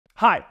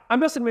Hi, I'm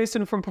Dustin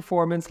Mason from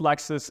Performance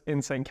Lexus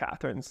in St.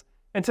 Catharines.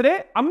 And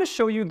today I'm going to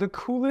show you the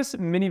coolest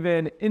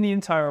minivan in the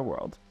entire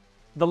world,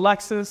 the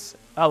Lexus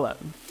LM.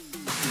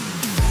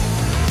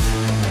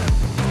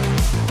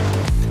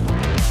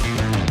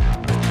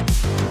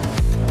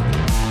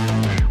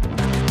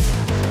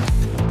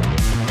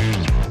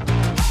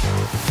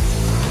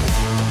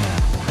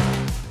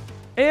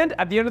 And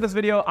at the end of this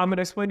video, I'm going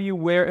to explain to you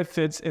where it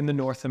fits in the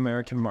North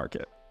American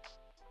market.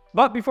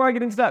 But before I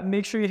get into that,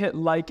 make sure you hit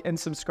like and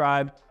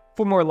subscribe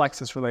for more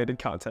Lexus related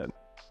content.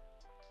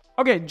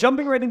 Okay,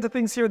 jumping right into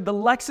things here, the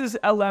Lexus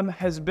LM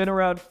has been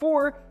around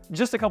for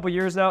just a couple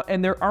years now,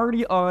 and they're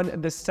already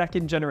on the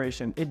second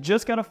generation. It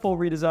just got a full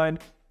redesign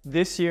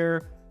this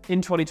year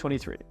in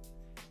 2023.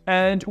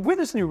 And with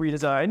this new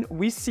redesign,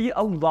 we see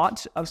a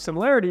lot of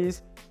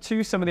similarities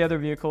to some of the other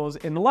vehicles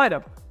in the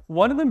lineup.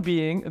 One of them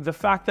being the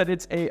fact that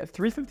it's a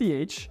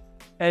 350h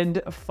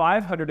and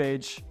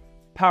 500h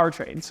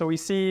powertrain. So we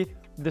see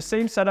the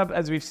same setup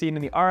as we've seen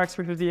in the RX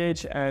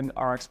 350h and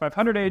RX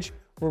 500h,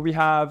 where we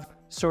have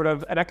sort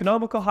of an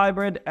economical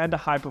hybrid and a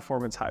high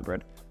performance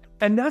hybrid.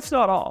 And that's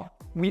not all.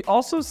 We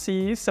also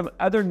see some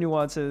other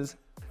nuances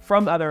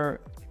from other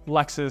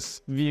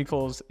Lexus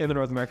vehicles in the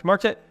North American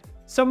market.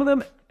 Some of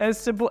them as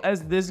simple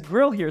as this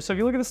grille here. So if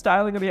you look at the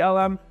styling of the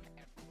LM,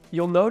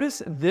 you'll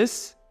notice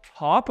this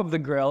top of the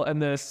grille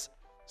and this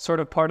sort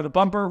of part of the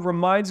bumper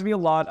reminds me a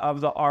lot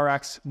of the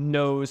RX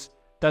nose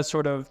that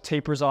sort of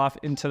tapers off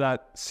into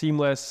that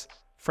seamless,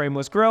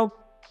 frameless grille.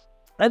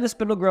 And the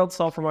spindle grille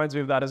itself reminds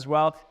me of that as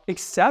well,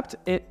 except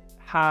it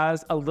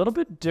has a little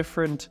bit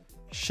different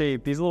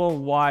shape, these little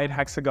wide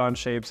hexagon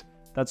shapes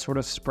that sort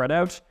of spread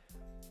out.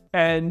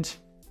 And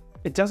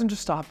it doesn't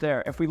just stop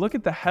there. If we look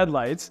at the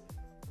headlights,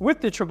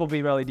 with the triple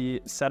beam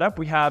LED setup,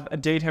 we have a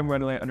daytime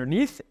running light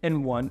underneath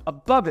and one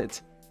above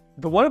it.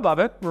 The one above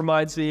it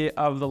reminds me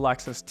of the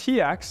Lexus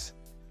TX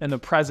and the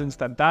presence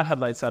that that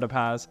headlight setup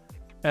has.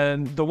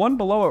 And the one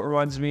below it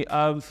reminds me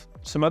of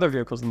some other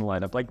vehicles in the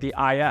lineup, like the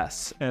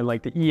IS and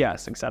like the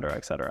ES, etc.,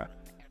 etc.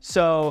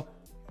 So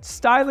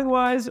styling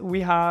wise,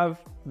 we have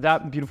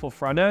that beautiful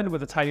front end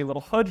with a tiny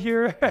little hood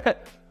here.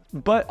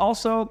 But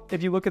also,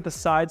 if you look at the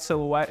side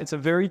silhouette, it's a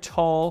very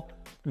tall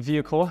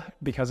vehicle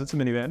because it's a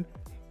minivan.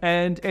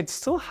 And it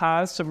still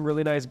has some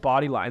really nice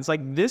body lines.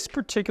 Like this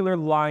particular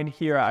line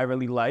here, I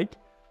really like,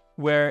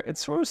 where it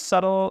sort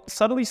of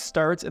subtly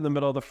starts in the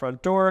middle of the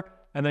front door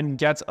and then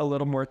gets a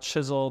little more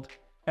chiseled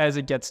as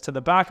it gets to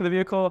the back of the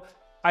vehicle.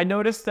 I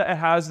noticed that it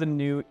has the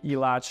new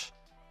e-latch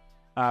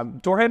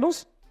door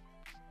handles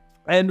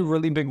and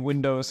really big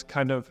windows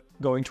kind of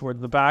going towards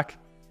the back.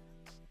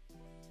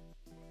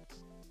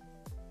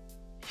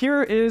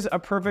 Here is a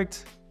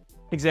perfect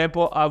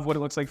example of what it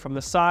looks like from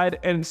the side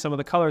and some of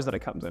the colors that it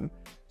comes in.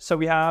 So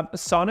we have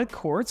Sonic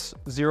Quartz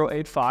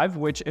 085,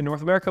 which in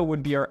North America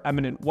would be our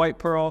eminent white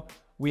pearl.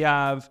 We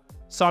have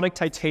Sonic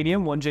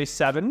Titanium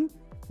 1J7,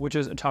 which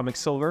is atomic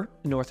silver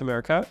in North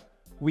America.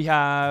 We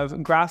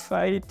have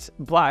Graphite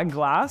Black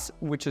Glass,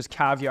 which is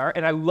caviar.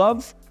 And I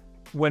love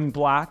when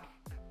black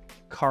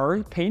car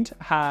paint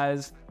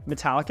has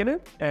metallic in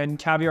it, and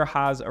caviar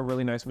has a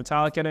really nice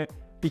metallic in it,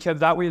 because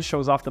that way it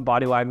shows off the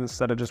body lines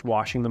instead of just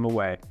washing them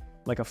away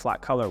like a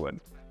flat color would.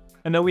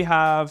 And then we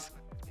have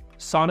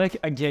Sonic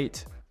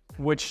Agate,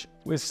 which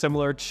is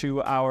similar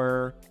to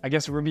our, I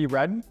guess, Ruby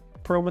Red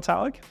Pearl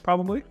Metallic,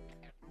 probably.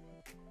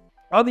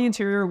 On the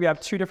interior, we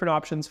have two different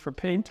options for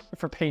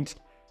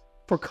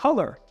for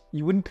color.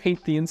 You wouldn't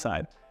paint the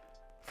inside.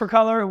 For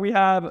color, we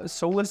have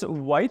Soulless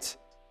White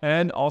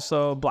and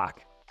also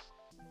Black.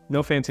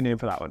 No fancy name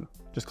for that one,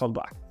 just called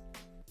Black.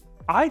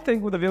 I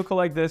think with a vehicle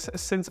like this,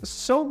 since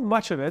so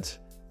much of it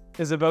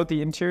is about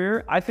the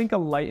interior, I think a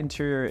light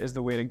interior is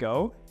the way to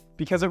go,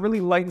 because it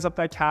really lightens up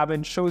that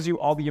cabin, shows you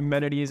all the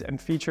amenities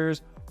and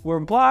features, where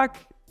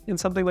black in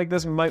something like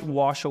this might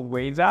wash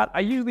away that.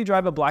 I usually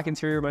drive a black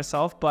interior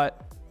myself,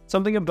 but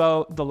something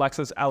about the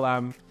Lexus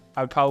LM,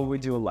 I would probably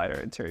do a lighter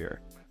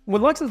interior.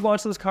 When Lexus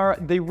launched this car,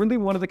 they really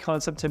wanted the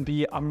concept to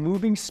be a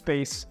moving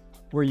space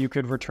where you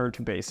could return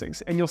to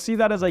basics. And you'll see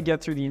that as I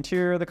get through the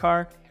interior of the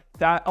car,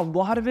 that a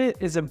lot of it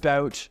is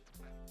about,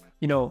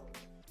 you know,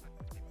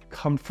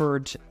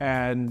 comfort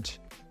and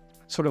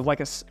sort of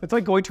like it's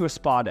like going to a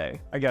spa day,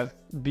 I guess,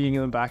 being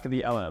in the back of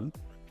the LM.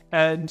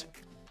 And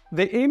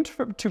they aimed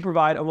to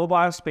provide a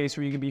mobile space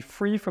where you can be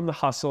free from the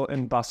hustle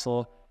and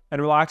bustle and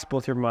relax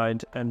both your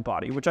mind and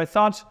body, which I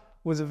thought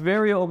was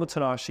very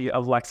omotenashi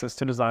of Lexus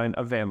to design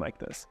a van like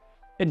this.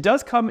 It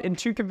does come in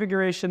two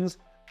configurations,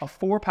 a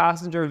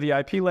 4-passenger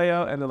VIP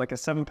layout and then like a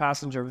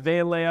 7-passenger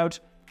van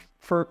layout.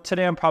 For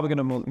today, I'm probably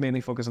going to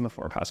mainly focus on the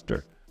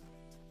 4-passenger.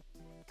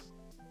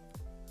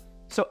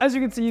 So as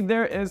you can see,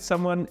 there is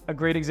a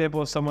great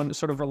example of someone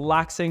sort of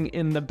relaxing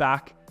in the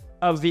back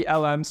of the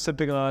LM,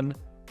 sipping on,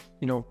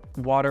 you know,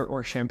 water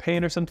or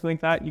champagne or something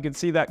like that. You can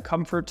see that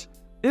comfort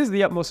is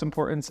the utmost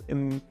importance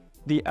in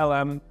the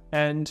LM.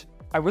 And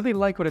I really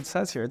like what it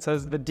says here. It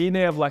says the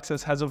DNA of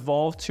Lexus has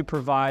evolved to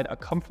provide a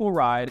comfortable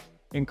ride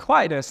in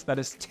quietness that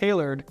is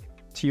tailored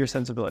to your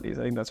sensibilities.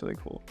 I think that's really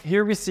cool.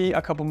 Here we see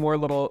a couple more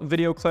little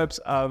video clips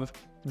of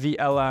the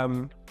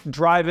LM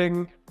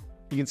driving.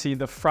 You can see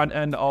the front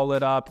end all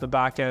lit up, the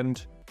back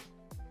end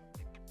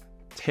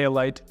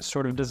taillight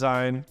sort of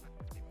design,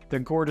 the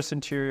gorgeous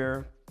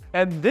interior.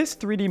 And this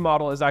 3D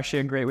model is actually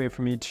a great way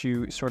for me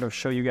to sort of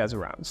show you guys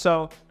around.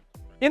 So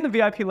in the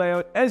VIP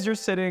layout, as you're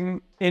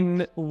sitting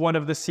in one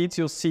of the seats,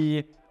 you'll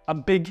see a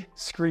big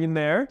screen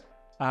there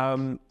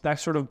that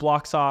sort of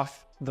blocks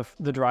off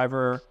the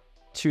driver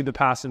to the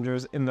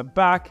passengers in the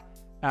back.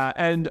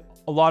 And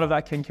a lot of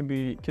that can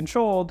be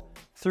controlled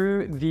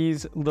through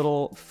these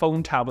little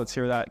phone tablets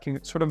here that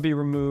can sort of be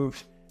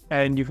removed,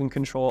 and you can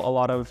control a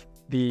lot of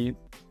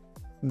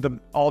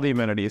all the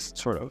amenities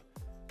sort of.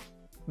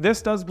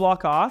 This does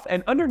block off,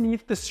 and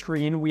underneath the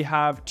screen, we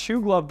have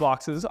 2 glove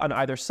boxes on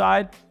either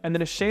side, and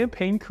then a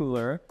champagne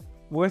cooler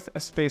with a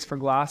space for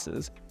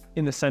glasses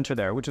in the center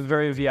there, which is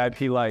very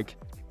VIP-like.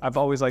 I've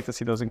always liked to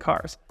see those in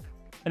cars.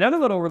 Another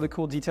little really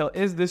cool detail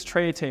is this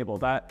tray table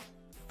that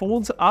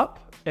folds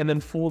up and then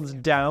folds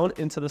down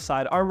into the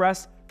side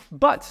armrest,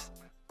 but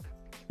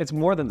it's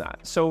more than that.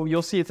 So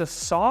you'll see it's a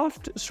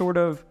soft, sort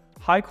of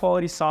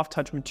high-quality soft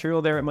touch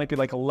material there. It might be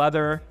like a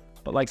leather,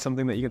 but like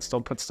something that you can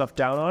still put stuff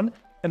down on.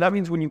 And that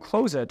means when you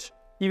close it,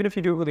 even if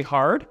you do it really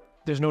hard,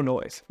 there's no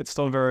noise. It's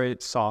still very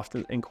soft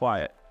and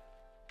quiet.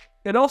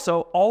 And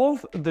also, all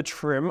of the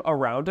trim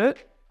around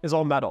it is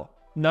all metal.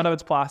 None of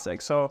it's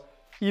plastic. So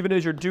even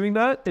as you're doing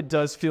that, it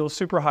does feel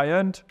super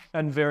high-end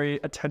and very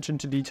attention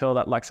to detail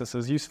that Lexus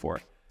is used for.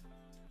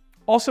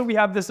 Also, we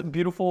have this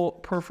beautiful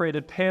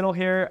perforated panel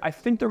here. I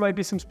think there might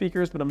be some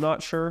speakers, but I'm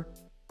not sure.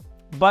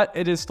 But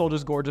it is still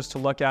just gorgeous to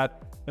look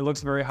at. It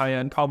looks very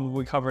high-end,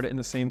 probably covered in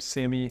the same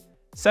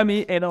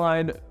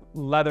semi-aniline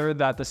leather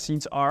that the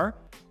seats are.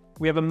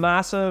 We have a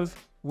massive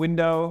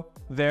window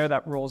there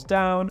that rolls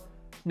down.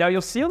 Now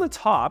you'll see on the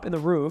top in the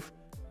roof,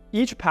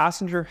 each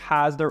passenger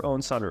has their own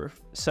sunroof.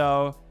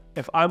 So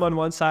if I'm on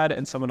one side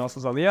and someone else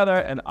is on the other,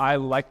 and I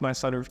like my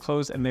sunroof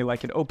closed and they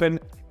like it open,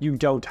 you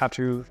don't have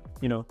to,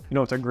 you don't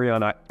have to agree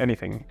on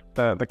anything.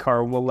 The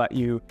car will let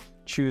you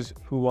choose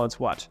who wants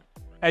what.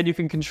 And you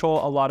can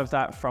control a lot of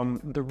that from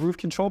the roof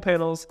control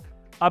panels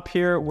up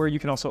here, where you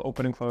can also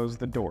open and close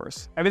the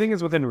doors. Everything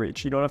is within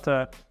reach. You don't have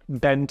to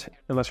bend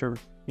unless you're,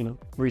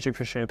 reaching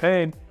for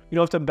champagne. You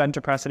don't have to bend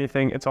to press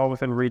anything. It's all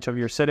within reach of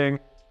your sitting.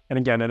 And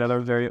again, another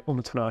very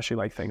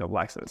omotenashi-like thing of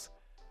Lexus.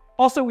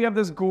 Also, we have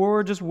this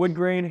gorgeous wood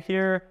grain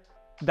here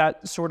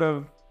that sort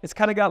of, it's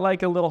kind of got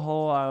like a little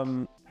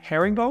whole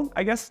herringbone,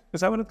 I guess.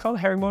 Is that what it's called?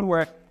 Herringbone,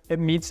 where it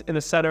meets in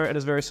the center and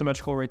is very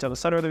symmetrical right down the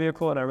center of the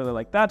vehicle. And I really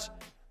like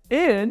that.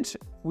 And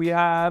we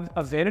have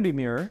a vanity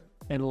mirror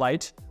and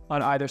light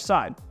on either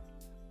side.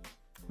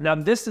 Now,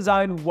 this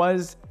design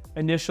was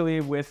initially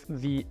with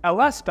the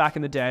LS back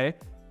in the day,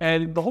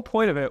 and the whole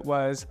point of it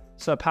was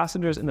so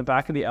passengers in the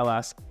back of the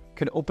LS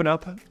could open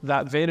up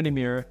that vanity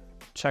mirror,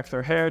 check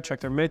their hair,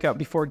 check their makeup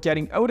before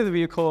getting out of the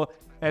vehicle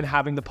and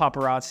having the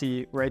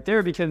paparazzi right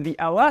there, because the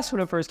LS,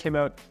 when it first came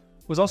out,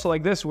 was also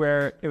like this,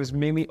 where it was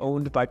mainly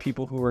owned by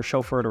people who were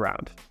chauffeured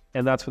around.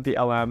 And that's what the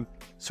LM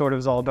sort of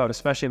is all about,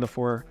 especially in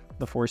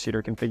the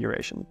four-seater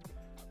configuration.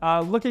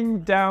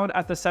 Looking down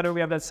at the center, we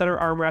have that center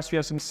armrest. We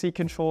have some seat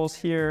controls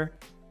here,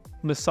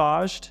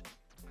 massaged,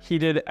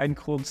 heated and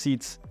cooled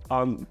seats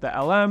on the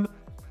LM.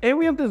 And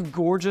we have this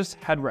gorgeous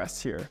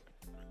headrest here.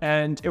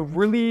 And it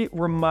really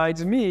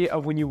reminds me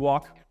of when you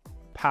walk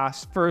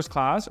past first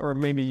class, or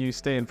maybe you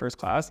stay in first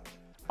class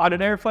on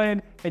an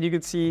airplane, and you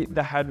can see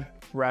the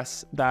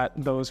headrests that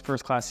those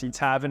first class seats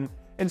have. And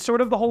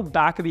sort of the whole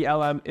back of the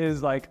LM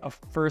is like a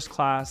first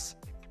class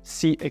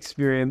seat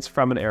experience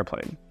from an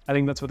airplane. I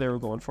think that's what they were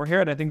going for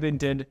here, and I think they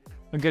did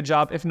a good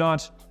job, if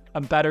not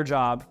a better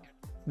job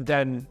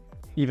than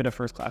even a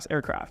first class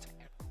aircraft.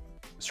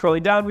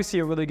 Scrolling down, we see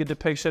a really good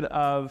depiction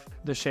of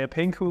the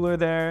champagne cooler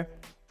there,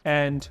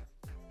 and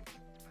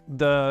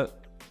the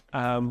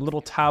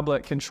little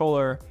tablet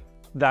controller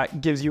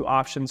that gives you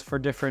options for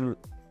different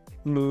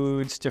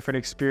moods, different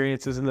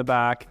experiences in the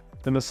back,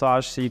 the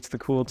massage seats, the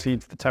cooled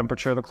seats, the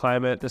temperature, the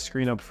climate, the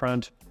screen up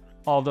front,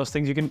 all of those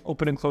things. You can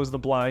open and close the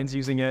blinds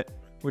using it,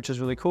 which is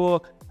really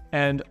cool.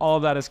 And all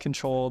of that is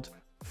controlled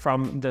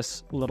from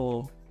this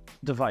little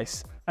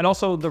device. And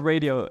also the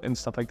radio and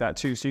stuff like that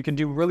too. So you can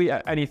do really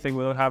anything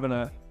without having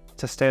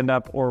to stand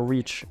up or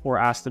reach or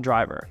ask the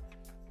driver.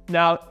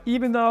 Now,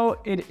 even though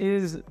it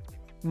is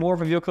more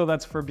of a vehicle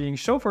that's for being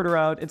chauffeured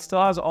around, it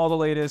still has all the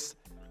latest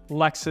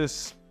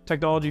Lexus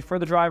technology for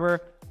the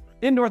driver.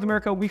 In North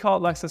America, we call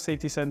it Lexus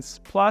Safety Sense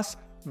Plus,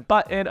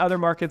 but in other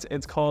markets,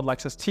 it's called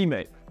Lexus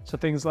Teammate. So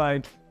things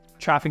like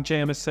traffic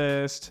jam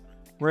assist,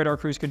 radar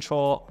cruise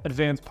control,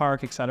 advanced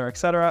park,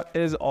 etc.,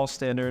 is all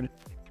standard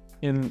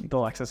in the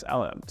Lexus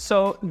LM.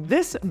 So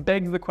this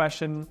begs the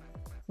question,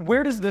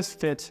 where does this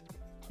fit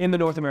in the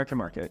North American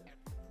market?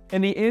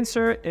 And the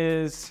answer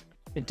is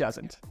it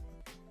doesn't.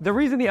 The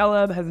reason the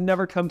LM has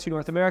never come to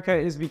North America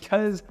is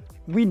because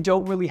we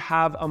don't really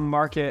have a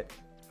market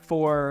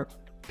for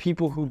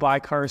people who buy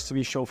cars to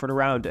be chauffeured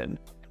around in.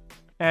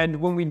 And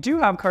when we do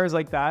have cars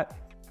like that,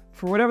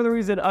 for whatever the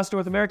reason, us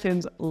North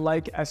Americans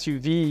like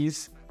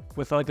SUVs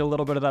with like a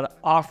little bit of that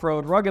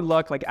off-road rugged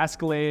look, like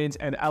Escalades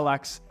and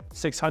LX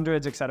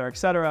 600s, et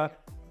cetera,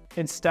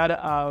 instead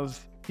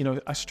of, you know,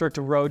 a strict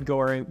road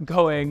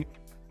going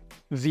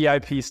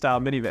VIP style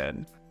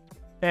minivan.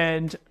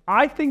 And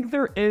I think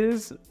there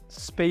is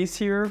space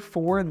here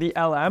for the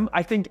LM.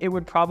 I think it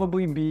would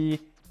probably be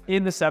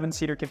in the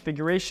 7-seater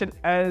configuration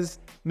as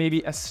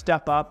maybe a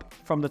step up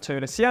from the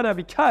Toyota Sienna,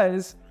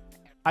 because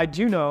I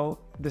do know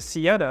the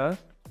Sienna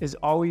is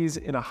always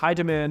in a high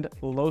demand,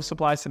 low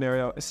supply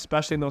scenario,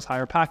 especially in those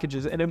higher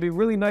packages. And it'd be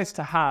really nice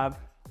to have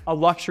a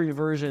luxury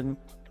version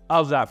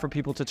of that for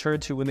people to turn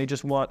to when they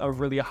just want a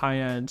really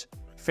high-end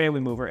family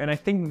mover. And I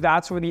think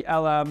that's where the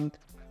LM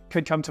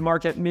could come to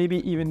market,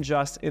 maybe even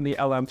just in the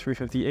LM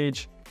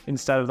 350h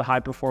instead of the high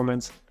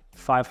performance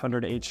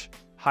 500h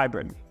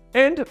hybrid.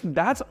 And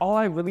that's all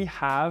I really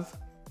have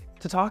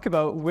to talk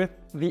about with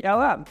the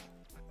LM.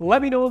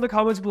 Let me know in the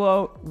comments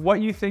below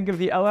what you think of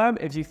the LM,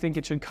 if you think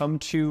it should come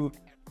to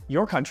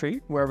your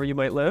country, wherever you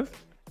might live.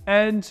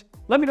 And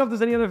let me know if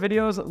there's any other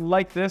videos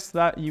like this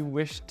that you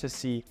wish to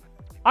see.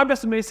 I'm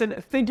Dustin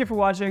Mason, thank you for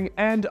watching,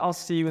 and I'll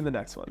see you in the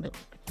next one.